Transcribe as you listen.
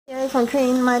from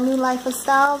Creating My New Life of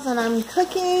Styles, and I'm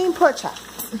cooking pork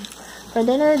chops for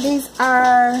dinner. These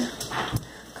are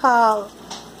called,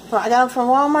 well, I got them from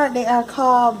Walmart. They are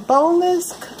called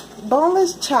boneless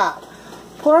chop.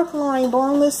 Pork loin,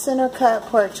 boneless center cut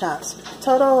pork chops.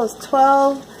 Total is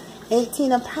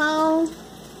 $12.18 a pound.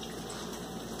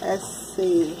 Let's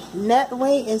see. Net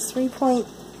weight is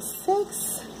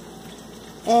 3.6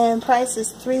 and price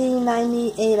is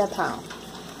 $3.98 a pound.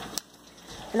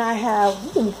 And I have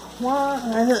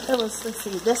let's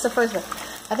see, that's the first one.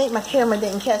 I think my camera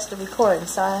didn't catch the recording,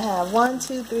 so I have 1,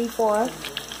 2, 3, 4,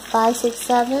 5, 6,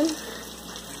 7,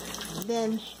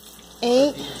 then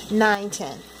 8, 9,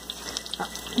 10.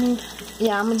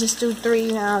 Yeah, I'm gonna just do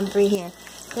 3 now and 3 here.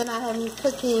 Then I have me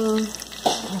cooking.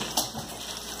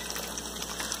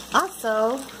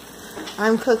 Also,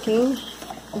 I'm cooking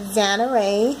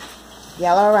Zatarain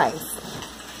yellow rice,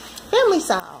 family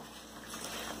style.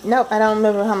 Nope, I don't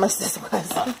remember how much this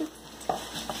was.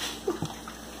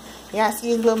 Yeah,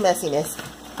 excuse a little messiness.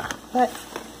 But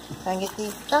if I get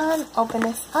these done, open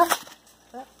this up.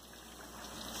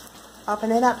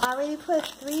 Open it up. I already put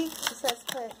 3, it says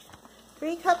put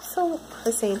 3 cups of,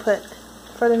 let's see, for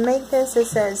to make this, it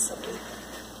says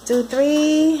do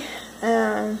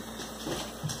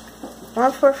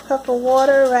 1/4 cup of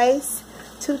water, rice,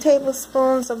 2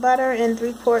 tablespoons of butter, and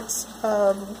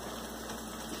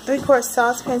 3/4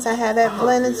 saucepans. I have that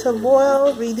blended to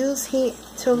boil, reduce heat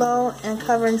to low, and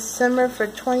cover and simmer for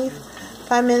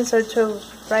 25 minutes or till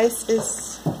rice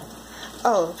is,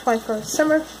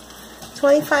 simmer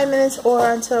 25 minutes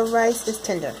or until rice is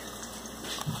tender.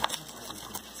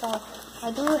 So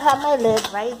I do have my lid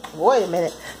right. Wait a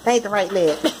minute, that ain't the right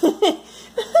lid.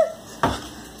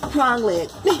 Wrong lid.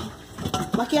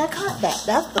 Lucky I caught that.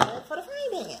 That's the lid for the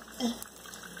frying pan.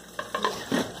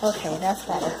 Okay, that's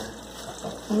better.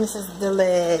 And this is the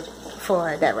lid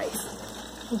for that rice.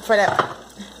 For that.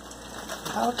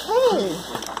 Okay.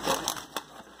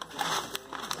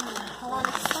 Hold on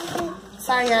a second.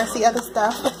 Sorry, I see other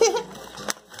stuff.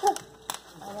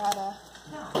 I gotta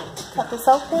cut this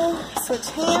open. Switch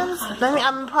hands. I'm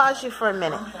gonna pause you for a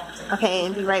minute. Okay,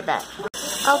 and be right back.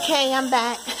 Okay, I'm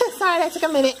back. Sorry, that took a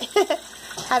minute.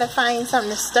 Had to find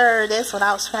something to stir this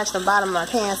without scratching the bottom of my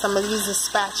pan. So I'm gonna use a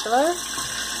spatula.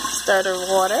 Stir the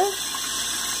water.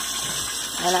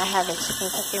 And I have the chicken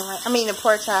cooking right. I mean the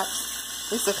pork chops.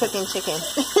 This is the cooking chicken.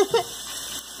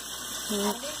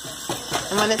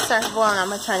 And when it starts boiling, I'm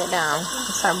gonna turn it down.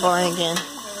 It'll start boiling again.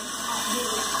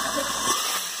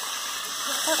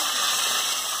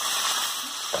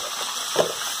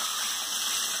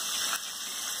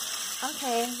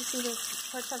 Okay, you see the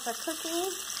pork chops are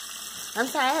cooking. I'm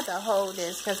sorry, I had to hold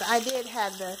this because I did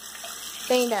have the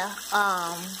thing that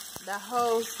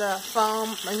holds the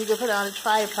foam, and you can put it on a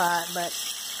tripod, but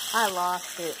I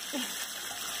lost it.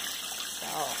 So I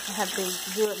have to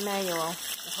do it manual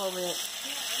to hold it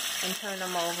and turn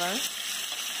them over.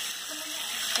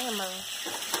 I'm going to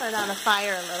turn down the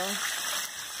fire a little.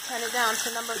 Turn it down to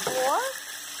number 4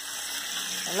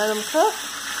 and let them cook.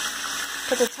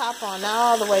 Put the top on, not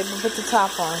all the way, but put the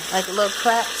top on. Like a little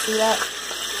crack, see that?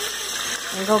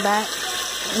 And go back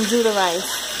and do the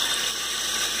rice.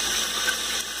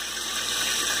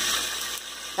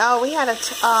 Oh, we had a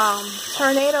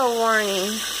tornado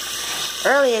warning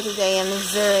earlier today in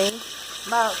Missouri.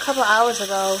 About a couple hours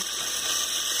ago,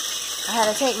 I had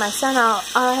to take my son out.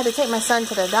 I had to take my son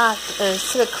to the doctor,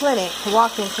 to the clinic,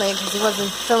 walking clinic, because he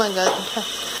wasn't feeling good.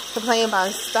 Complaining about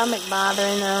his stomach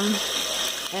bothering him,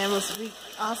 and we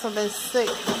also been sick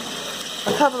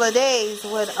a couple of days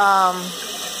with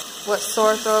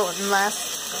sore throat. In the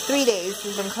last 3 days,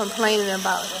 he's been complaining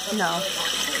about,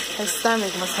 his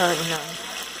stomach was hurting him.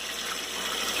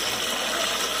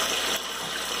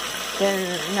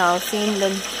 Then, seeing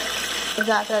the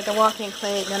doctor at the walk-in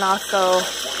clinic, and also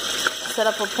set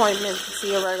up appointments to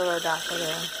see a regular doctor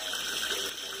there.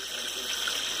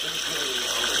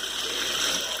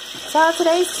 So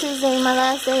today's Tuesday, my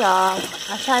last day off.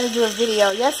 I tried to do a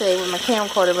video yesterday with my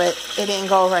camcorder, but it didn't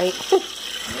go right.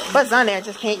 What's on there, I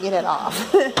just can't get it off.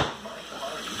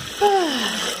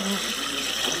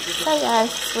 So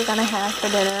yes, we're gonna have for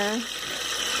dinner.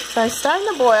 So it's starting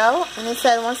to boil, and it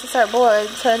said once it starts boiling,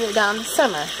 turn it down to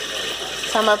simmer.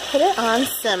 So I'm going to put it on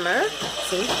simmer,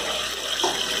 see,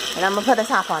 and I'm going to put a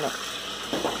top on it.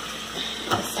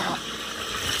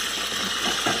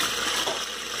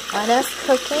 While that's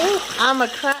cooking, I'm going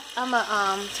to turn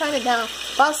it down.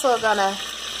 I'm also going to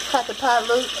cut the pot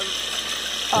loose,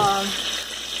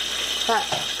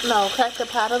 crack the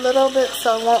pot a little bit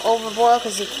so it won't overboil,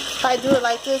 because if I do it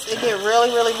like this, it get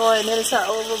really, really boiling, and then it start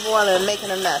overboiling and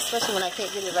making a mess, especially when I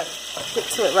can't get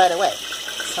to it right away.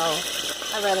 So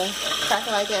I better crack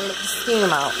it like that and let the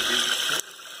steam out.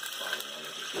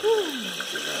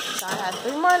 So I have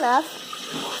 3 more left.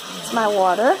 It's my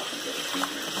water.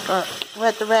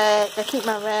 Wet the rag. I keep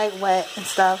my rag wet and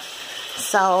stuff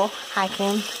so I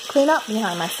can clean up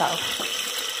behind myself.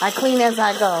 I clean as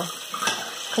I go.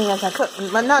 Clean as I cook.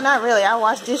 But no, not really. I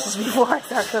wash dishes before I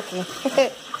start cooking.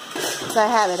 It's a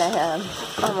habit I have.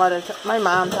 My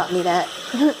mom taught me that.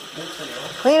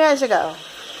 Clean as you go.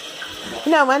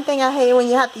 You know, one thing I hate when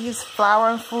you have to use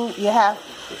flour in food, you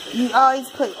always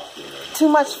put too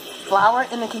much flour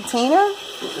in the container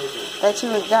that you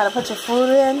gotta put your food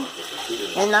in,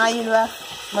 and now you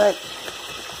left with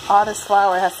all this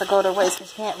flour has to go to waste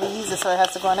because you can't reuse it, so it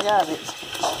has to go in the garbage.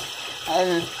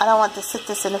 And I don't want to sit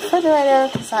this in the refrigerator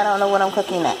because I don't know what I'm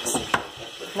cooking next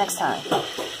time. I'm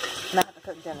gonna have to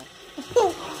cook dinner.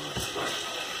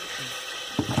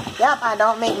 Yep, I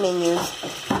don't make menus.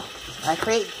 I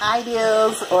create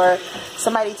ideas or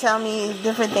somebody tell me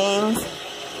different things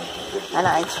and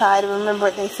I try to remember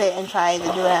what they say and try to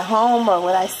do it at home or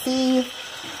what I see.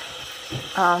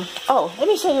 Oh, let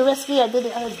me show you a recipe I did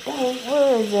the other day.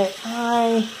 Where is it?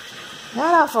 I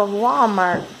got off of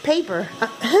Walmart. Paper.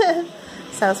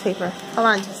 Sells paper. Hold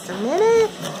on just a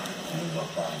minute.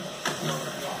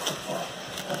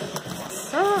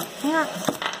 So, yeah.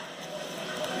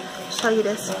 Show you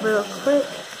this real quick.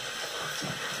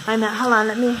 Hold on,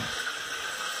 let me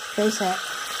finish that.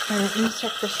 Let me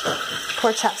check the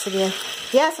pork chops again.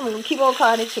 Yes, I'm gonna keep on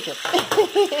calling it chicken.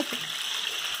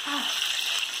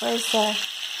 Where's the?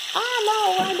 Oh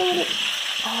no, why did it?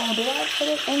 Oh, did I put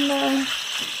it in the?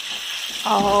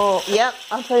 Oh, yep,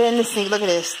 I put it in the sink. Look at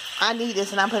this. I need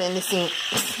this, and I put it in the sink.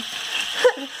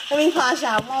 Let me wash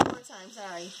out one more time.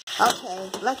 Sorry. Okay,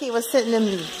 lucky it was sitting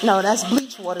in. No, that's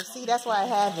bleach water. See, that's why I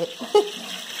have it.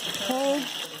 Okay.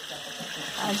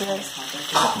 I just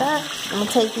put that. I'm going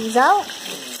to take these out.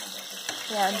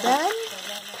 They are done.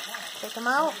 Take them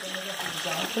out.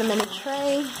 Put them in a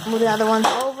tray. Move the other ones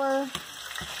over.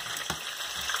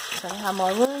 So I have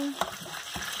more room.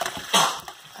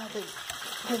 I have to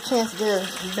get a chance to get a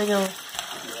bigger.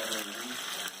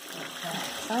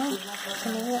 So,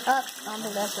 turn it up. I don't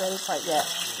think that's ready quite yet.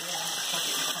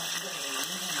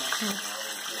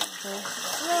 A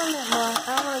little bit more. I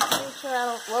want to make sure I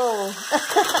don't. Whoa.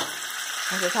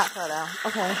 The top fell down.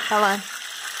 Okay, hold on.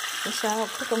 Make sure I don't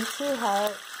cook them too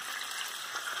hard.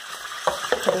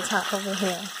 Put the top over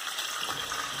here.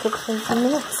 Cook for 10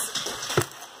 minutes.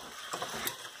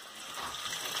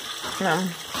 And I'm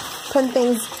putting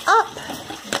things up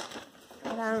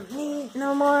that I don't need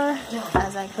no more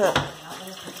as I cook.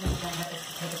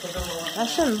 I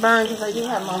shouldn't burn because I do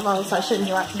have my lungs, so I shouldn't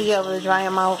be able to dry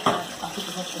them out.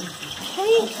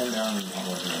 Okay.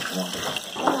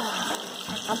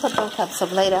 I'll put those cups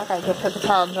up later. I gotta get paper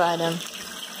towel and dry them.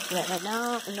 Right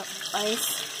now, and the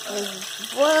rice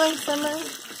is boiling, simmering.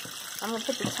 I'm gonna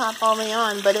put the top all the way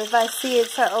on, but if I see it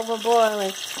start over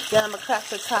boiling, then I'm gonna crack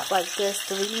the top like this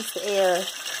to release the air.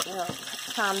 You know,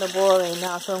 calm the boiling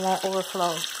now so it won't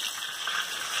overflow.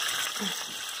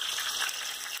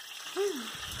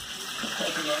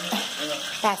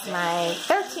 That's my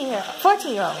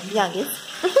 14-year-old youngest.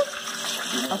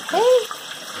 Okay.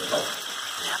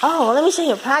 Oh, let me show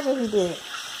you a project he did.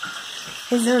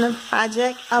 He's doing a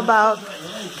project about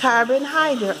carbon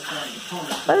hydrogen.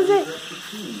 What is it?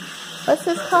 What's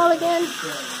this called again?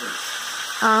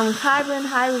 Carbon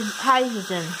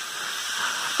hydrogen.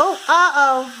 Oh,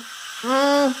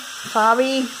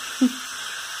 sorry.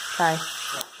 Sorry.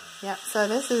 Yeah, so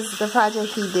this is the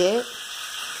project he did.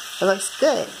 It looks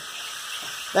good.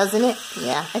 Doesn't it?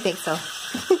 Yeah, I think so.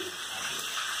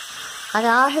 I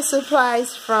got all his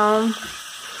supplies from...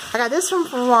 I got this from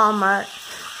Walmart,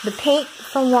 the paint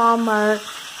from Walmart,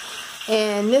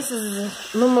 and this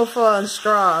is aluminum foil and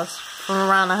straws from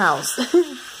around the house.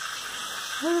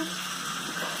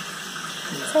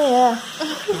 So yeah.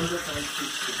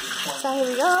 So here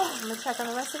we go. I'm going to check on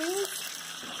the rest of these.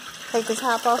 Take the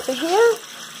top off of here.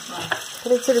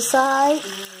 Put it to the side.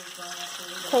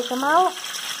 Take them out.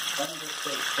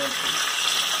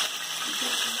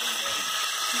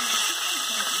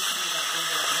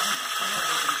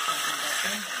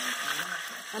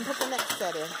 And put the next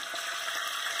set in.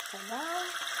 And now,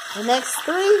 the next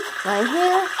 3 right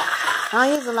here. I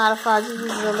don't use a lot of flour, just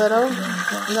use a little.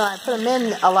 No, I put them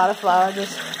in a lot of flour,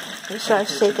 just make sure I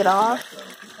shake it off.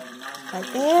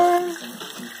 Right there.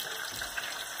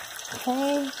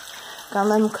 Okay. Gonna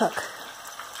let them cook.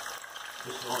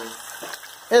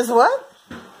 Is what?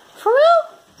 For real?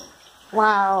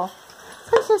 Wow.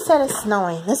 I just said it's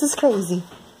snowing. This is crazy.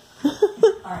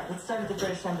 Alright, let's start at the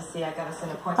British Embassy. I got us an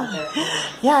appointment there.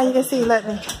 Yeah, you can see. Let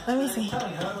me see.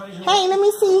 Hey, let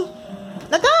me see.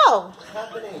 Let go.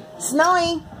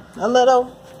 Snowing a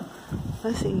little.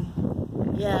 Let's see.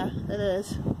 Yeah, it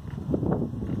is.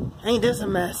 Ain't this a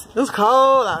mess? It was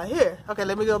cold out here. Okay,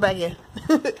 let me go back in.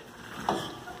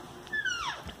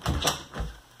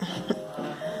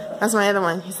 That's my other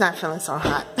one. He's not feeling so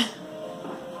hot.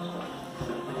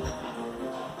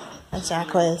 That's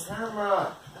Jacquez.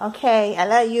 Okay, I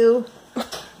love you.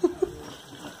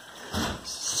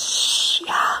 Shh,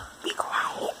 yeah, be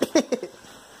quiet.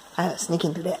 I had to sneak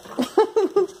into that.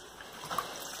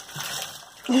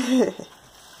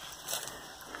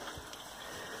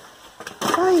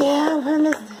 Oh yeah, we're having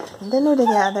this dinner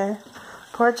together.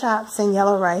 Pork chops and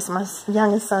yellow rice, my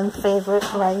youngest son's favorite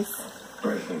rice.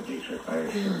 President Dietrich, I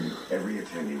assure you, every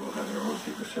attendee will have their own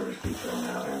Secret Service detail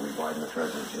now, and we widen the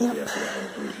presence of the FBI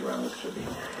and police around the city.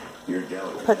 Your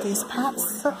delegate. Put these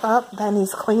pots up. That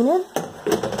needs cleaning.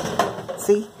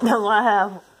 See, that's why I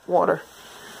have water.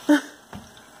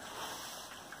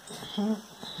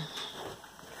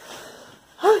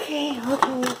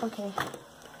 Okay.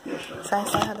 Yes, sir. So I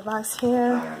still have the box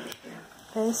here. I understand.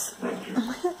 This. Thank you.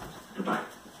 Goodbye.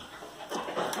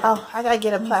 Oh, I gotta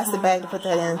get a plastic bag to put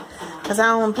that in, because I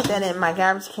don't want to put that in my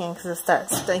garbage can because it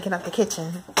starts stinking up the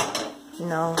kitchen. You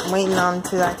know, I'm waiting on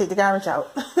till I take the garbage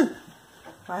out.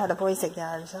 I had the boys take the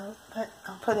garbage out, but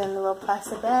I'll put it in a little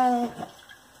plastic bag.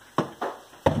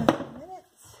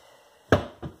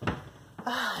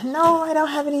 No, I don't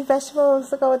have any vegetables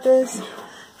to go with this.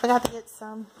 Forgot to get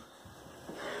some.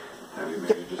 Have you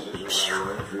made a decision on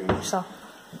your dreams? So.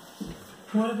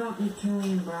 What about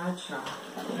Victoria and Bradshaw?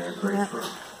 They're great for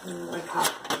Like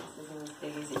hot isn't as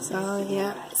big as it So used to be,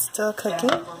 yeah, right? still cooking.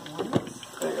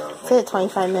 They got Fit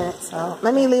 25 minutes, so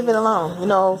let me leave it alone. You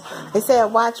know, they say a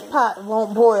watch pot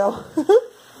won't boil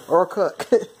or cook.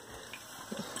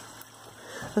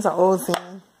 That's an old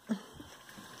saying.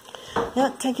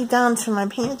 Yep, take it down to my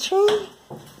pantry.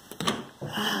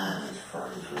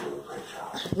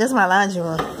 This is my laundry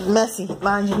room. Messy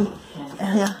laundry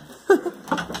area.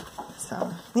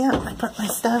 So, yeah, I put my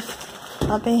stuff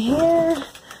up in here.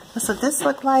 That's what this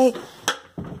look like.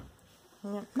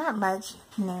 Yep, not much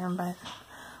in there, but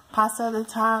pasta at the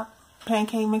top,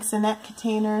 pancake mix in that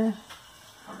container,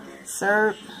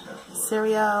 syrup,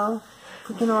 cereal,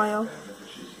 cooking oil,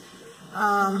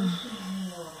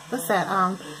 what's that,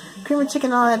 cream of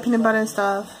chicken, all that peanut butter and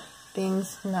stuff,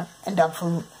 things, you know, and dog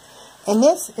food. And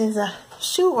this is a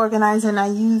shoe organizer, and I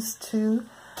use to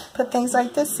put things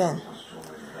like this in.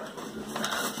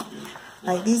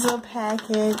 Like these little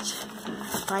package,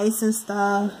 rice and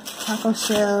stuff, taco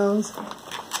shells,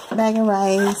 bag of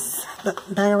rice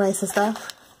and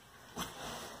stuff.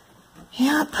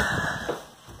 Yep.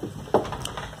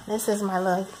 This is my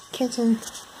little kitchen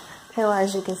table,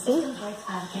 as you can see.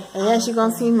 And yes, you're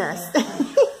gonna see mess.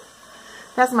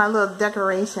 That's my little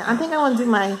decoration. I think I want to do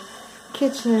my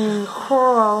kitchen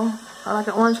coral, or like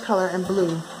an orange color and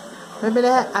blue. Remember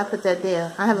that? I put that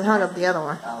there. I haven't hung up the other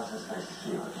one.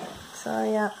 So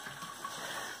yeah.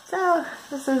 So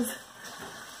this is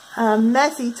a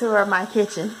messy tour of my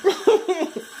kitchen.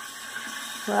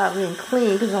 Well, being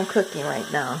clean because I'm cooking right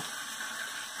now.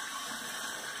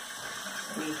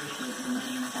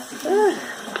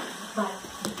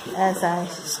 As I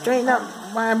straighten up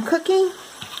while I'm cooking,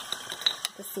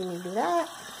 to see me do that.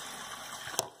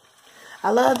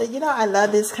 I love that, you know, I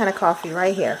love this kind of coffee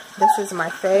right here. This is my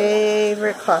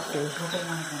favorite coffee.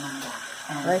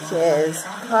 Which is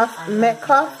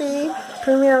coffee,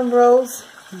 premium roast,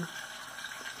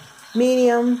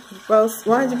 medium roast,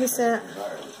 100%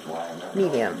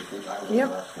 medium.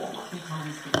 Yep.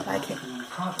 Like it.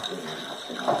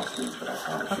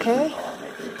 Okay.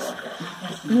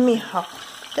 Let me hop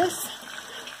this.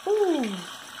 Ooh.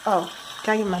 Oh,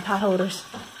 gotta get my pot holders.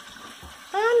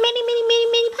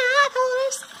 Mini pot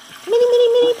holders.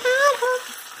 Mini pot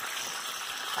holders.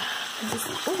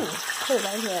 Ooh, put it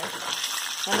right here.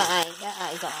 And that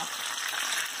eye's off.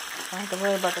 I don't have to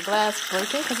worry about the glass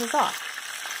breaking because it's off.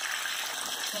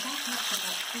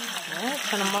 Alright,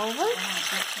 turn them over.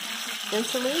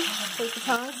 Gently, take your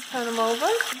tongs, turn them over.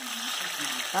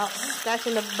 Oh,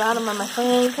 scratching the bottom of my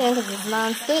frying pan because it's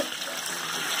non-stick.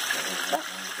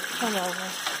 Turn it over.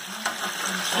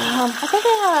 I think I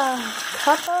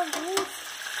have a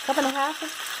cup and a half of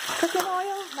cooking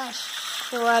oil. Not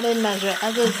sure, I didn't measure it.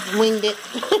 I just winged it.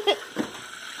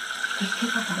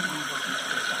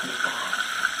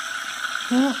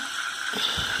 Yeah.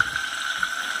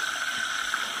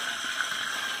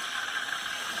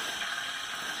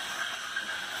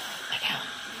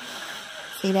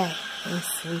 See that? He's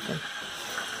sleeping.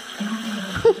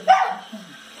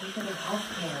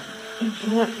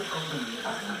 Yep.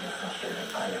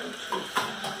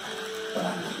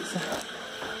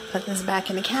 Put this back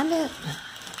in the cabinet.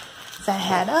 So I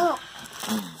head out.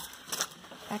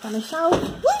 Back on the shelf.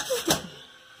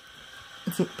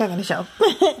 Back on the shelf.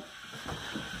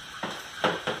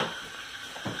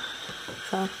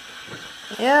 So,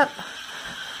 yep.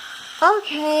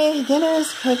 Okay, dinner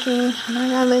is cooking. I'm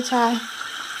gonna try.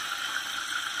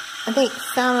 I think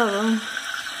some of them.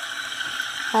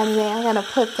 I gotta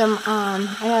put them on.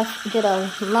 I gotta get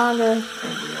a longer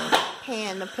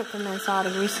pan to put them in so all the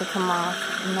grease will come off.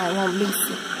 And I won't be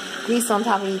grease on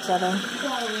top of each other.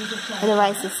 And the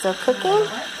rice is still cooking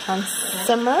on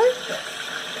simmer.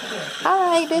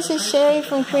 Alright, this is Sherry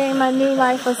from Creating My New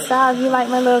Life with Style. If you like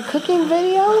my little cooking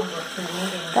video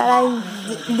that I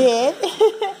did,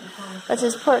 which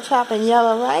is pork chop and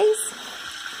yellow rice,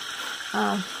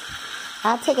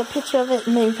 I'll take a picture of it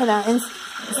and maybe put it on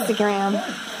Instagram.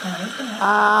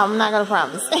 I'm not going to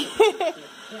promise.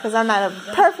 Because I'm not a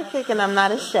perfect cook and I'm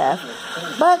not a chef.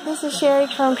 But this is Sherry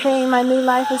from Creating My New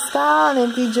Life with Style.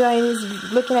 And if you enjoy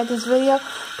looking at this video,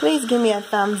 please give me a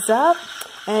thumbs up.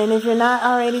 And if you're not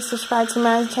already subscribed to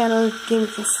my channel,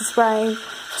 subscribe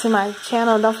to my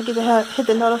channel. Don't forget to hit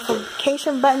the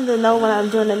notification button to know when I'm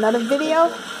doing another video,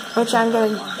 which I'm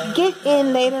going to get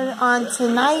in later on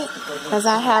tonight, because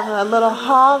I have a little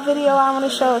haul video I want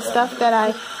to show of stuff that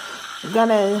I'm going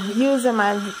to use in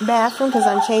my bathroom, because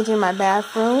I'm changing my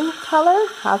bathroom color.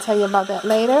 I'll tell you about that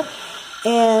later.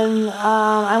 And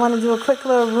I want to do a quick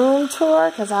little room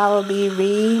tour, because I will be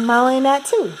remodeling that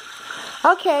too.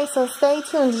 Okay, so stay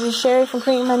tuned. This is Sherry from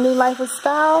Creating My New Life with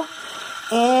Style.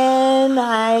 And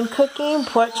I'm cooking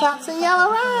pork chops and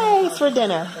yellow rice for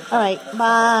dinner. Alright,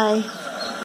 bye.